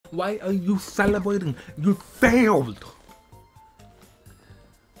Why are you celebrating? You failed!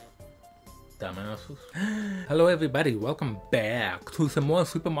 Dumbasses. Hello everybody, welcome back to some more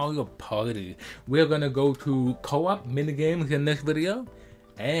Super Mario Party. We're gonna go to co-op minigames in this video,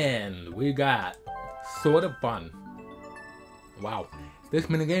 and we got sort of fun. Wow, this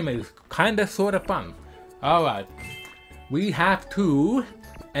minigame is kinda sort of fun. Alright, we have to,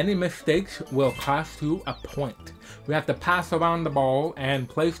 any mistakes will cost you a point. We have to pass around the ball and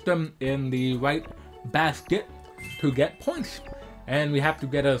place them in the right basket to get points. And we have to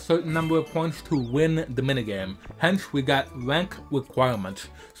get a certain number of points to win the minigame. Hence, we got rank requirements.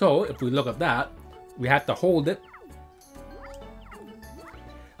 So, if we look at that, we have to hold it.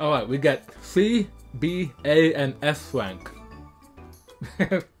 Alright, we get C, B, A, and S rank.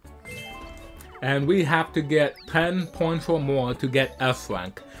 And we have to get 10 points or more to get S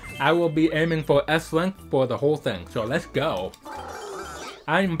rank. I will be aiming for S rank for the whole thing. So, let's go.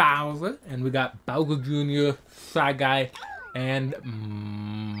 I'm Bowser, and we got Bowser Jr., Shy Guy, and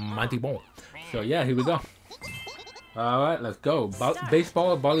Monty Ball. So yeah, here we go. Alright, let's go.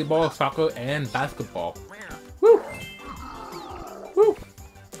 Baseball, volleyball, soccer, and basketball. Woo! Woo!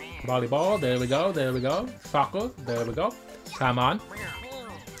 Volleyball, there we go, there we go. Soccer, there we go. Come on.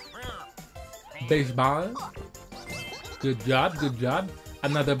 Baseball. Good job, good job.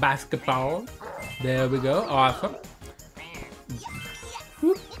 Another basketball. There we go, awesome.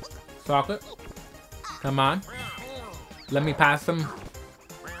 Woo! Soccer. Come on. Let me pass them.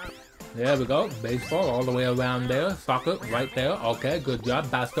 There we go. Baseball all the way around there. Soccer right there. Okay, good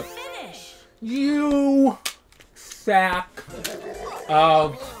job. Basket. You sack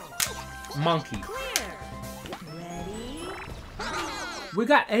of monkey. We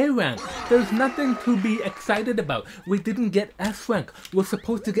got A rank. There's nothing to be excited about. We didn't get S rank. We're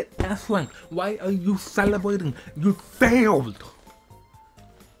supposed to get S rank. Why are you celebrating? You failed.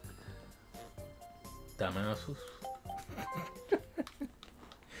 Dumbasses.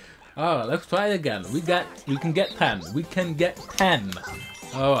 Alright, let's try it again. We can get 10. We can get 10.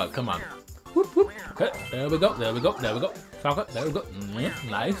 Alright, come on. Whoop, whoop. Okay, there we go, there we go, there we go. Soccer, there we go.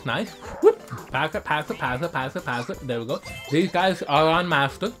 Nice, nice. Whoop. Pass it, pass it, pass it, pass it, pass it. There we go. These guys are on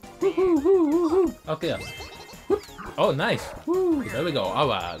master. Okay. Whoop. Oh, nice. Woo. There we go.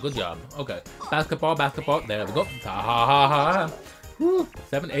 Alright, good job. Okay. Basketball, basketball. There we go. Ha ha ha ha. Woo.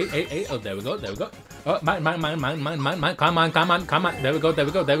 7, 8, 8, 8. Oh, there we go, there we go. Oh, mine. Come on, come on, come on. There we go, there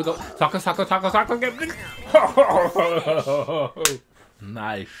we go, there we go. Soccer, soccer, soccer, soccer.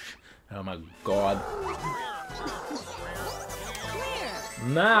 Nice. Oh my god.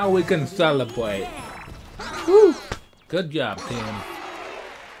 Now we can celebrate. Woo. Good job, team.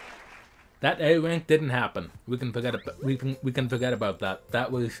 That A rank didn't happen. We can forget about we can forget about that.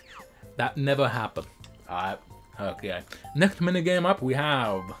 That never happened. Alright. Okay. Next minigame up we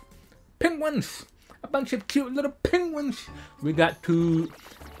have penguins. A bunch of cute little penguins. We got to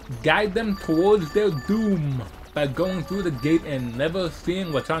guide them towards their doom by going through the gate and never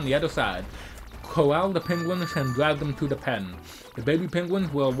seeing what's on the other side. Corral the penguins and drive them to the pen. The baby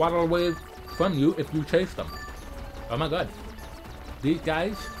penguins will waddle away from you if you chase them. Oh my god. These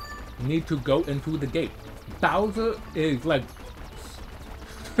guys need to go into the gate. Bowser is like...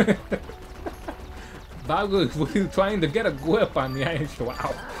 Bowser is really trying to get a grip on the ice.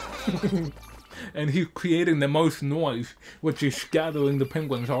 Wow. And he's creating the most noise, which is scattering the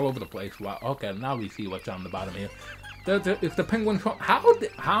penguins all over the place. Wow. Okay, now we see what's on the bottom here. If the penguins...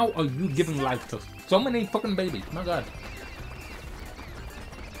 How are you giving life to so many fucking babies? My god.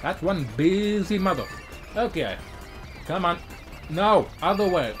 That's one busy mother. Okay. Come on. No. Other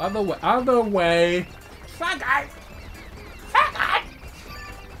way. Other way. Other way. Fuck.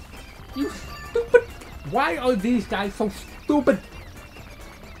 You stupid. Why are these guys so stupid?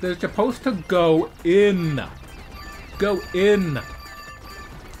 They're supposed to go in. Go in.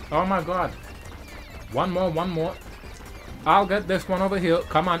 Oh my god. One more, one more. I'll get this one over here.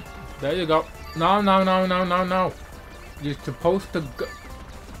 Come on. There you go. No, no, no, no, no, no. You're supposed to go.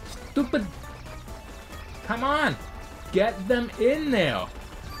 Stupid. Come on. Get them in there.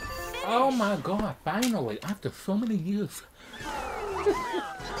 Oh my god. Finally. After so many years.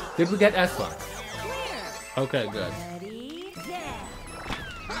 Did we get S one? Okay, good.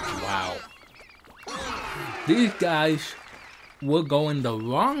 Wow. These guys were going the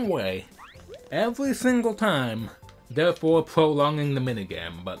wrong way every single time, therefore prolonging the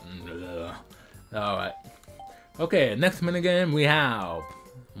minigame, but alright. Okay, next minigame we have...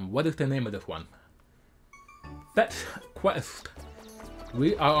 What is the name of this one? Fetch Quest.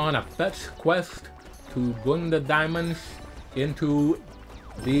 We are on a fetch quest to bring the diamonds into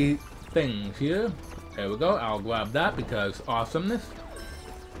the things here. There we go. I'll grab that because awesomeness.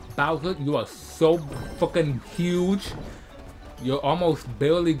 Bowser, you are so fucking huge. You're almost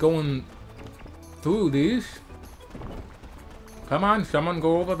barely going through these. Come on, someone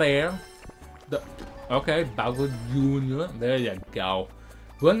go over there. Okay, Bowser Jr. There you go.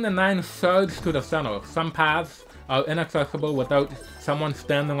 Bring the 9 surge to the center. Some paths are inaccessible without someone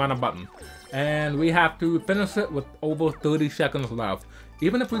standing on a button. And we have to finish it with over 30 seconds left.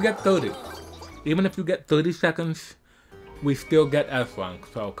 Even if we get 30. Even if you get 30 seconds, we still get S rank.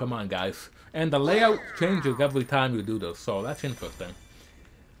 So come on, guys. And the layout changes every time you do this, so that's interesting.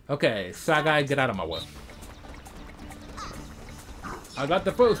 Okay, Sagai, get out of my way. I got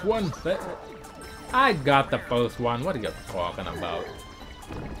the first one. I got the first one. What are you talking about?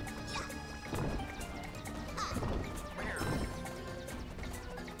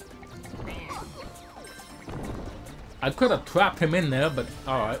 I could have trapped him in there, but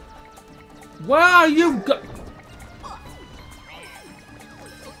alright. Where are you go-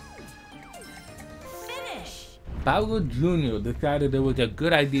 Finish! Bowser Jr. decided it was a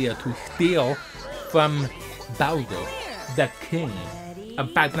good idea to steal from Bowser, the king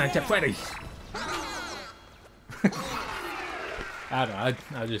of Five Nights at Freddy's. I don't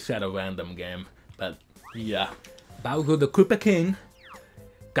know, I just said a random game, but yeah. Bowser the Koopa King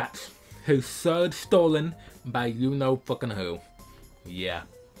got his sword stolen by you-know-fucking-who. Yeah,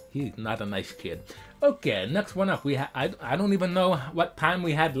 he's not a nice kid. Okay, next one up, I don't even know what time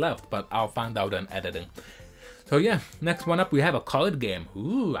we had left, but I'll find out in editing. So yeah, next one up, we have a card game.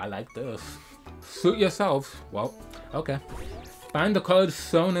 Ooh, I like this. Suit yourselves. Well, okay. Find the cards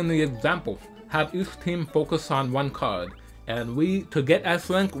shown in the example. Have each team focus on one card. And to get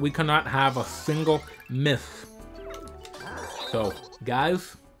S-Rank, we cannot have a single miss. So,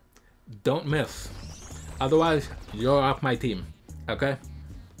 guys, don't miss. Otherwise, you're off my team. Okay?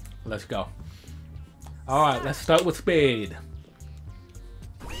 Let's go. Alright, let's start with Spade.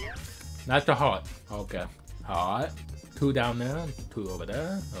 Not the heart. Okay. Alright. 2 down there, 2 over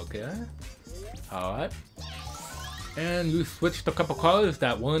there. Okay. Alright. And you switched a couple cards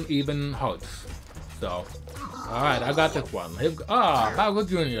that weren't even hearts. So, alright, I got this one. Bowser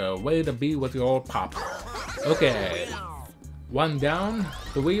Jr., way to be with your old pop. Okay. 1 down,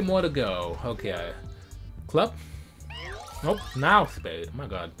 3 more to go. Okay. Club? Nope, now Spade. Oh my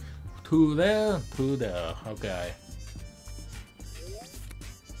god. 2 there, 2 there. Okay.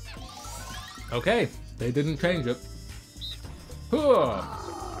 Okay, they didn't change it.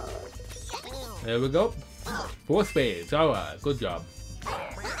 There we go. 4 spades. Alright, good job.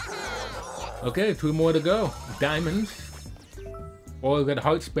 Okay, 2 more to go. Diamonds. Or is it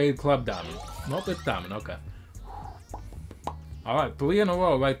heart, spade, club, diamond? Nope, it's diamond. Okay. Alright, 3 in a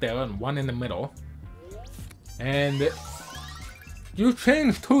row right there and 1 in the middle. And you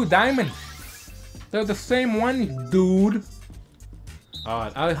changed 2 diamonds. They're the same one, dude.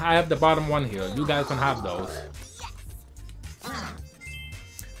 Alright, I have the bottom one here. You guys can have those.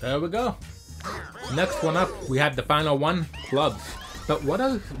 There we go. Next one up, we have the final one, clubs. But what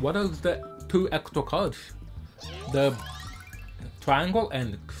is the 2 extra cards? The triangle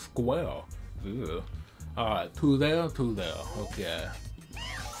and square. Ew. Alright, 2 there, 2 there. Okay.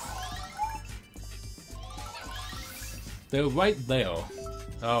 They're right there.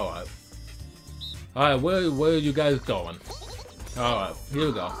 Alright. Alright, where are you guys going? Alright, here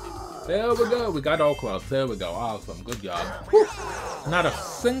we go. There we go. We got all clubs. There we go. Awesome. Good job. Whew. Not a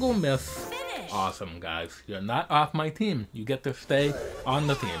single miss. Awesome, guys. You're not off my team. You get to stay on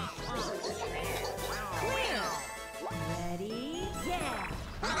the team. Ready? Yeah.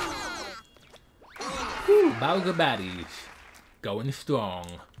 Whew, Bowser baddies. Going strong.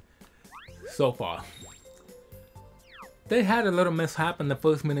 So far. They had a little mishap in the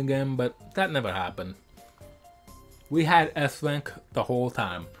first minigame, but that never happened. We had S-Rank the whole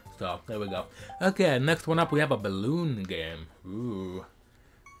time. So, there we go. Okay, next one up, we have a balloon game. Ooh.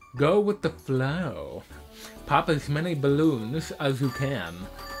 Go with the flow. Pop as many balloons as you can.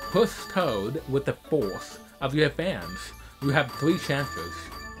 Push Toad with the force of your fans. You have 3 chances.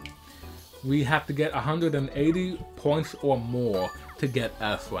 We have to get 180 points or more to get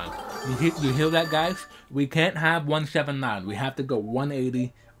S-Rank. You hear that, guys? We can't have 179. We have to go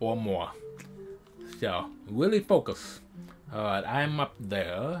 180 or more. So, really focus. Alright, I'm up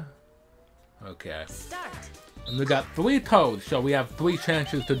there. Okay. Start. And we got 3 toads, so we have 3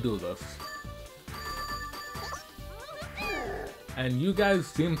 chances to do this. And you guys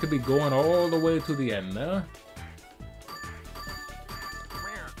seem to be going all the way to the end there.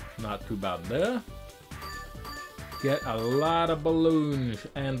 Not too bad there. Get a lot of balloons,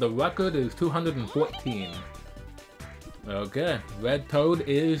 and the record is 214. Okay, red toad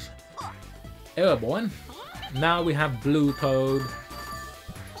is airborne. Now we have blue toad.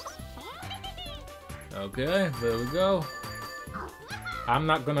 Okay, there we go. I'm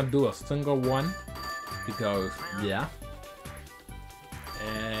not gonna do a single one because, yeah.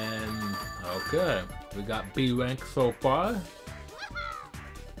 And, okay, we got B rank so far.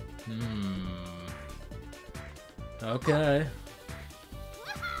 Okay.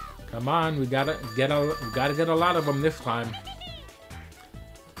 Come on, we gotta get a lot of them this time.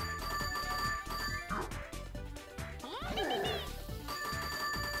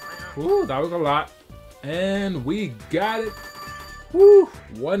 Ooh, that was a lot. And we got it. Woo!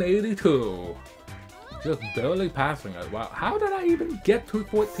 182. Just barely passing it. Wow. How did I even get to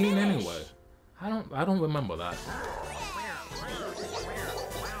 14 anyway? I don't remember that.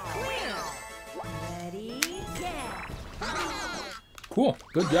 Ready, yeah. Cool.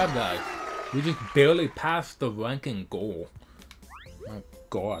 Good job, guys. We just barely passed the ranking goal. Oh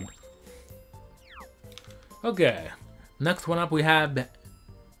god. Okay. Next one up we have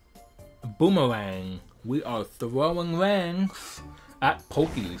Boomerang. We are throwing ranks at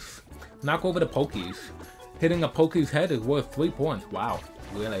Pokies. Knock over the Pokies. Hitting a Pokie's head is worth 3 points. Wow,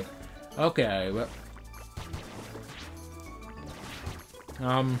 really? Okay. What?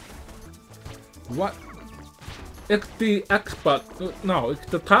 It's the X button. No, it's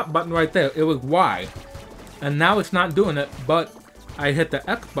the top button right there. It was Y. And now it's not doing it, but I hit the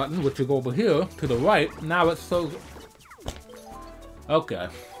X button, which is over here to the right. Now it's so... Okay.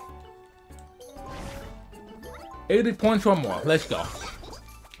 80 points or more. Let's go.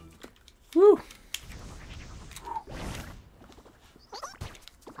 Woo!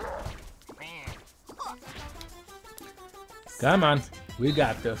 Come on. We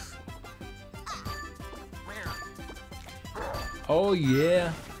got this. Oh,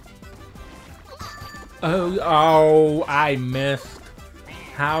 yeah. Oh, I missed.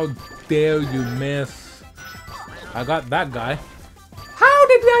 How dare you miss? I got that guy. How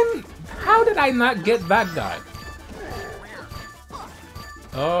did I not get that guy?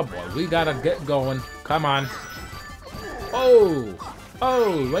 Oh boy, we gotta get going. Come on. Oh!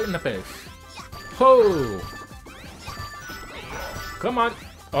 Oh, right in the face. Oh! Come on.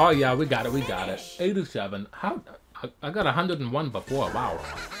 Oh yeah, we got it, we got it. 87. How? I got 101 before, wow.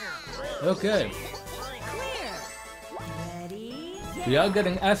 Okay. Ready, We are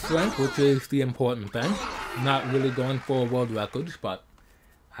getting S rank, which is the important thing. Not really going for world records, but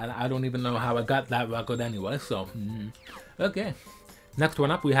I don't even know how I got that record anyway, so... Okay. Next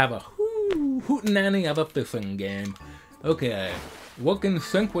one up, we have a hootenanny of a fishing game. Okay. Work in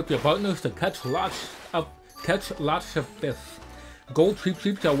sync with your partners to catch lots of fish. Gold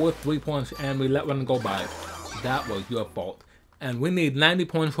cheap are worth 3 points, and we let one go by. That was your fault. And we need 90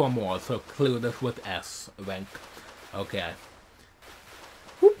 points or more, so clear this with S rank. Okay.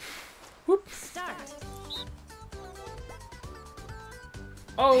 Whoop. Whoop. start.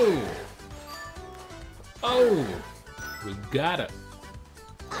 Oh! Oh! We got it.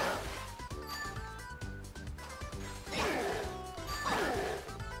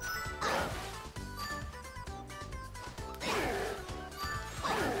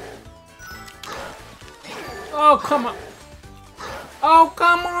 Oh, come on. Oh,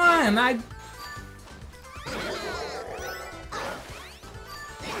 come on.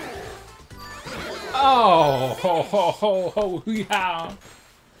 Oh, ho, ho, ho, ho, yeah.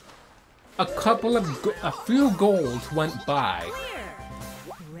 A few goals went by.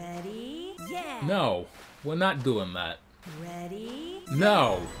 Ready, yeah. No, we're not doing that. Ready,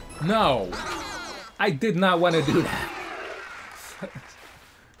 No, no. I did not want to do that.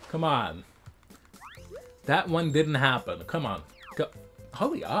 Come on. That one didn't happen. Come on. Go.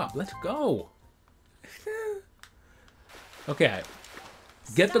 Hurry up. Let's go. Okay.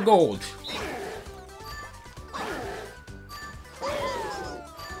 Get the gold.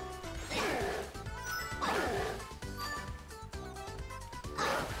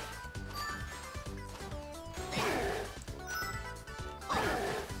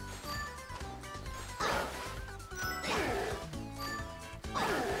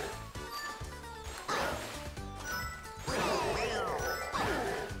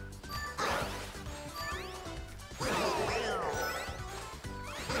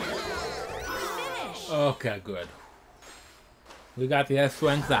 Okay, good. We got the S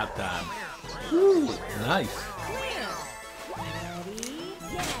rank that time. Woo, nice. ready,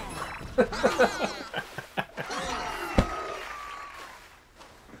 yeah.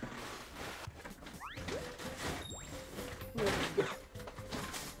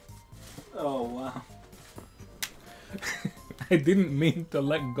 Oh, wow. I didn't mean to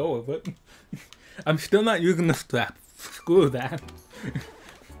let go of it. I'm still not using the strap. Screw that.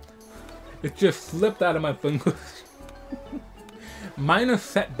 It just slipped out of my fingers. Minor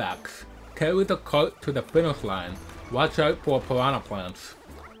setbacks carry the cart to the finish line. Watch out for piranha plants.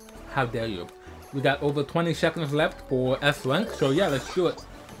 How dare you. We got over 20 seconds left for S rank, so yeah, let's do it.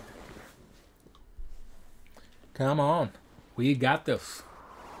 Come on. We got this.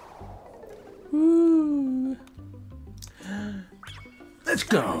 Woo. Let's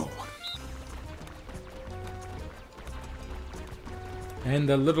go. And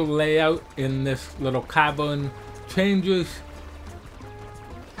the little layout in this little cavern changes.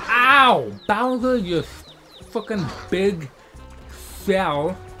 Ow! Bowser, you fucking big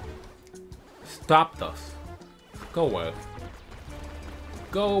cell stopped us. Go away.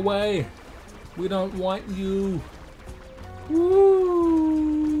 Go away. We don't want you.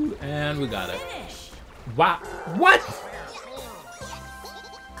 Woo! And we got it. Finish. Wow. What?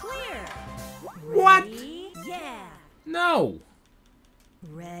 Clear. What? Ready? Yeah. No.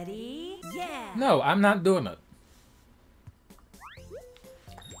 Ready? Yeah. No, I'm not doing it.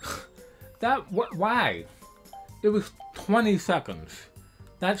 Why? It was 20 seconds.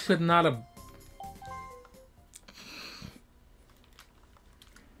 That should not have...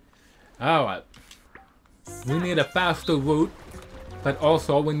 Alright. We need a faster route, but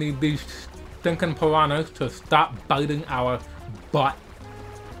also we need these stinking piranhas to stop biting our butt.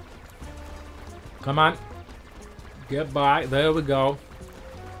 Come on. Get by. There we go.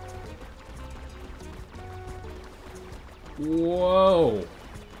 Whoa.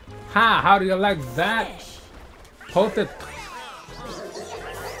 Ha! How do you like that? Finish. Hold it.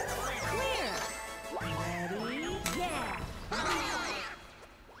 Clear. Ready? Yeah.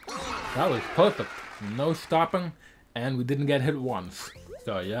 That was perfect. No stopping, and we didn't get hit once.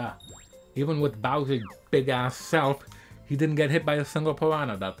 So yeah, even with Bowser's big ass self, he didn't get hit by a single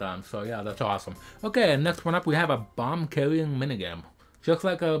piranha that time. So yeah, that's awesome. Okay, and next one up we have a bomb carrying minigame. Just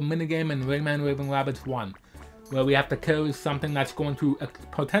like a minigame in Rayman Raving Rabbids 1. Where we have to carry something that's going to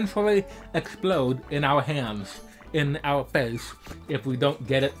potentially explode in our hands, in our face, if we don't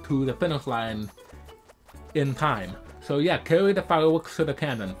get it to the finish line in time. So yeah, carry the fireworks to the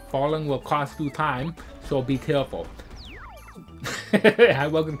cannon. Falling will cost you time, so be careful. I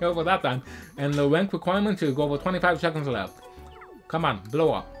wasn't careful that time. And the rank requirement is over 25 seconds left. Come on,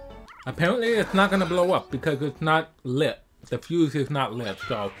 blow up. Apparently it's not going to blow up because it's not lit. The fuse is not lit,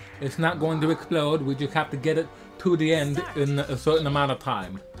 so it's not going to explode. We just have to get it to the end in a certain amount of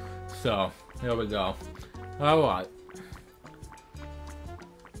time. So, here we go. Alright.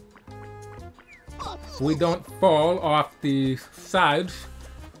 If we don't fall off the sides,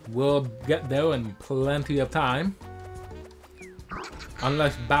 we'll get there in plenty of time.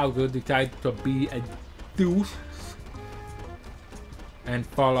 Unless Bowser decides to be a douche and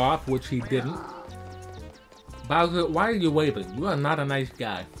fall off, which he didn't. Bowser, why are you waving? You are not a nice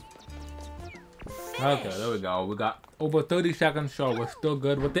guy. Okay, there we go. We got over 30 seconds, so we're still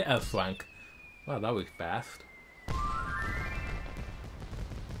good with the S rank. Wow, that was fast.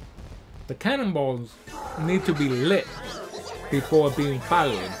 The cannonballs need to be lit before being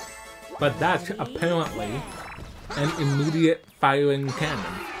fired, but that's apparently an immediate firing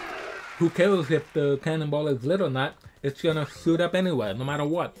cannon. Who cares if the cannonball is lit or not? It's gonna shoot up anyway, no matter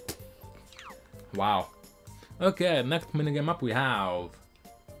what. Wow. Okay, next minigame up we have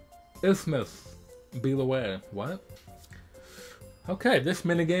Isthmus Be the Way. What? Okay, this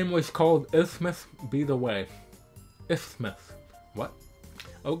minigame was called Isthmus Be the Way. Isthmus. What?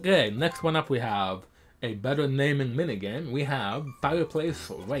 Okay, next one up we have a better naming minigame. We have Fireplace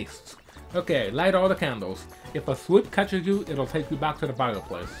Race. Okay, light all the candles. If a swoop catches you, it'll take you back to the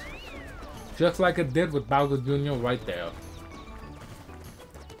fireplace. Just like it did with Bowser Jr. right there.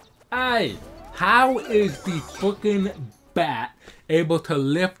 Aye! How is the freaking bat able to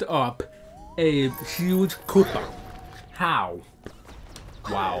lift up a huge Koopa? How?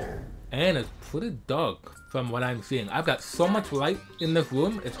 Wow. And it's pretty dark from what I'm seeing. I've got so much light in this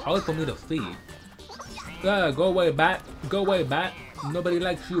room, it's hard for me to see. Go away, bat. Go away, bat. Nobody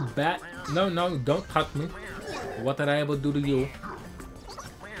likes you, bat. No, no, don't touch me. What did I ever do to you?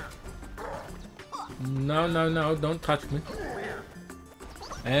 No, no, no, don't touch me.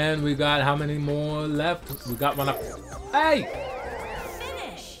 And we got how many more left? We got one up. Hey!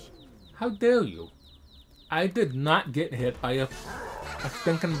 Finish. How dare you? I did not get hit by a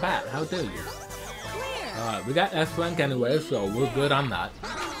stinking bat. How dare you? Clear. We got S rank anyway, so we're good on that.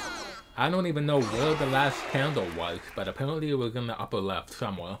 I don't even know where the last candle was, but apparently it was in the upper left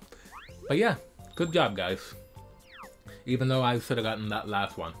somewhere. But yeah, good job, guys. Even though I should have gotten that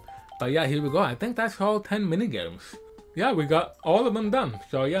last one. But yeah, here we go. I think that's all 10 minigames. Yeah, we got all of them done.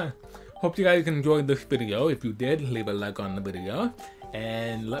 So yeah, hope you guys enjoyed this video. If you did, leave a like on the video.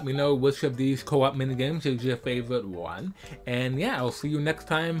 and let me know which of these co-op minigames is your favorite one. And yeah, I'll see you next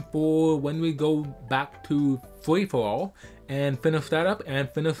time for when we go back to free-for-all and finish that up and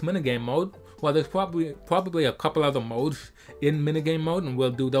finish minigame mode. Well, there's probably a couple other modes in minigame mode, and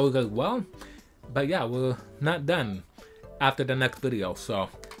we'll do those as well. But yeah, we're not done after the next video, so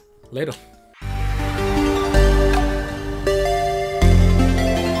later.